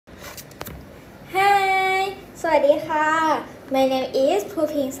สวัสดีค่ะ My name is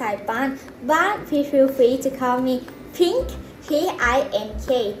Puping S but please feel free to call me Pink P-I-N-K.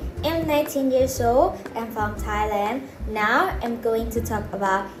 I'm 19 years old. I'm from Thailand. Now I'm going to talk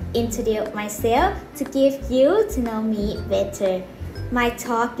about introduce myself to give you to know me better. My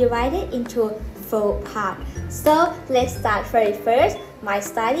talk divided into 4 parts. So let's start very first, my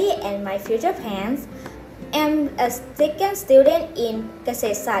study and my future plans. I'm a second student in เกษ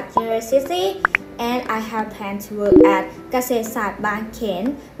ตรศาสตร์ University and I have planned to work at เกษตรศาสตร์บางเขน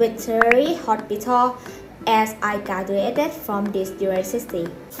Veterinary Hospital as I graduated from this university.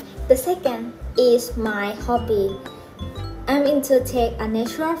 The second is my hobby. I'm into take a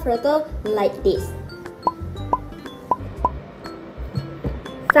natural photo like this.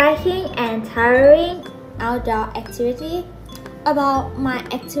 Cycling and tailoring outdoor activity. About my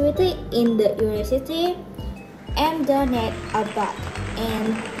activity in the university, I'm donate a book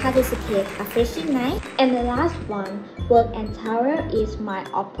and participate a fishing night. And the last one, work and travel is my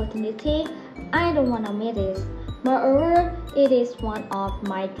opportunity. I don't want to miss this. Moreover, it is one of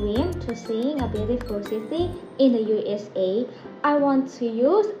my dreams to see a beautiful city in the USA. I want to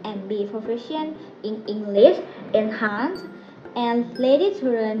use and be proficient in English, enhanced, and ready to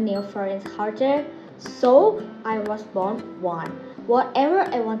learn new foreign culture. So I was born one. Whatever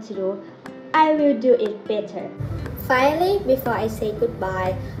I want to do, I will do it better. Finally, before I say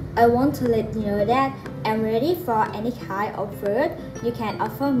goodbye, I want to let you know that I'm ready for any kind of work you can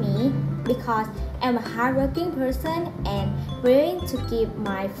offer me because I'm a hardworking person and willing to give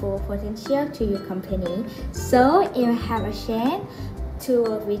my full potential to your company. So if I have a chance to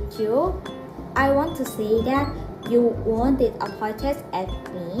work with you, I want to say that you won't disappoint at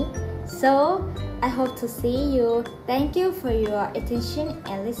me. So I hope to see you. Thank you for your attention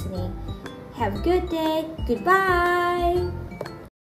and listening. Have a good day. Goodbye.